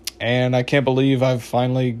 And I can't believe I've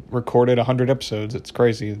finally recorded 100 episodes. It's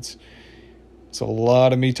crazy. It's a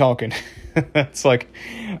lot of me talking. It's like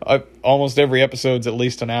almost every episode's at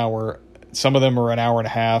least an hour. Some of them are an hour and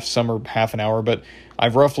a half, some are half an hour, but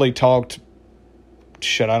I've roughly talked,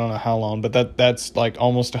 I don't know how long, but that's like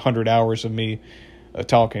almost 100 hours of me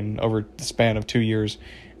talking over the span of 2 years.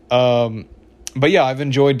 But yeah, I've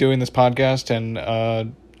enjoyed doing this podcast, and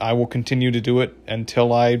I will continue to do it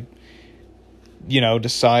until I,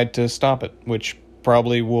 decide to stop it, which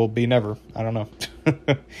probably will be never. I don't know.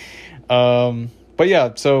 But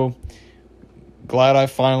yeah, so glad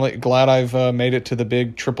I've made it to the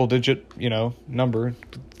big triple digit, number,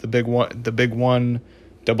 the big 100,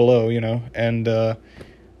 and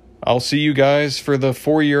I'll see you guys for the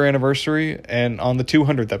 4-year anniversary and on the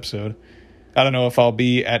 200th episode. I don't know if I'll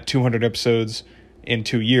be at 200 episodes in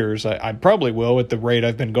 2 years. I probably will at the rate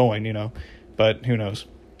I've been going, but who knows.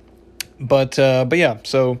 But yeah,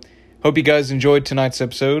 so hope you guys enjoyed tonight's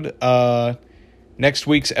episode. Next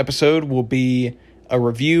week's episode will be a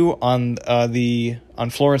review on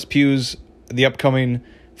Florence Pugh's, the upcoming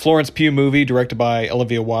Florence Pugh movie directed by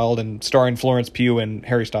Olivia Wilde and starring Florence Pugh and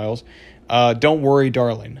Harry Styles. Don't Worry,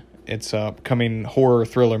 Darling. It's a upcoming horror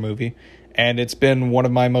thriller movie, and it's been one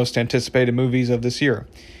of my most anticipated movies of this year.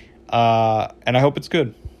 And I hope it's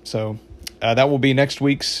good. So that will be next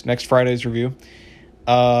Friday's review.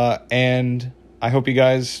 And I hope you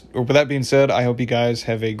guys, or with that being said, I hope you guys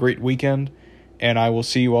have a great weekend, and I will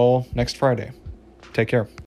see you all next Friday. Take care.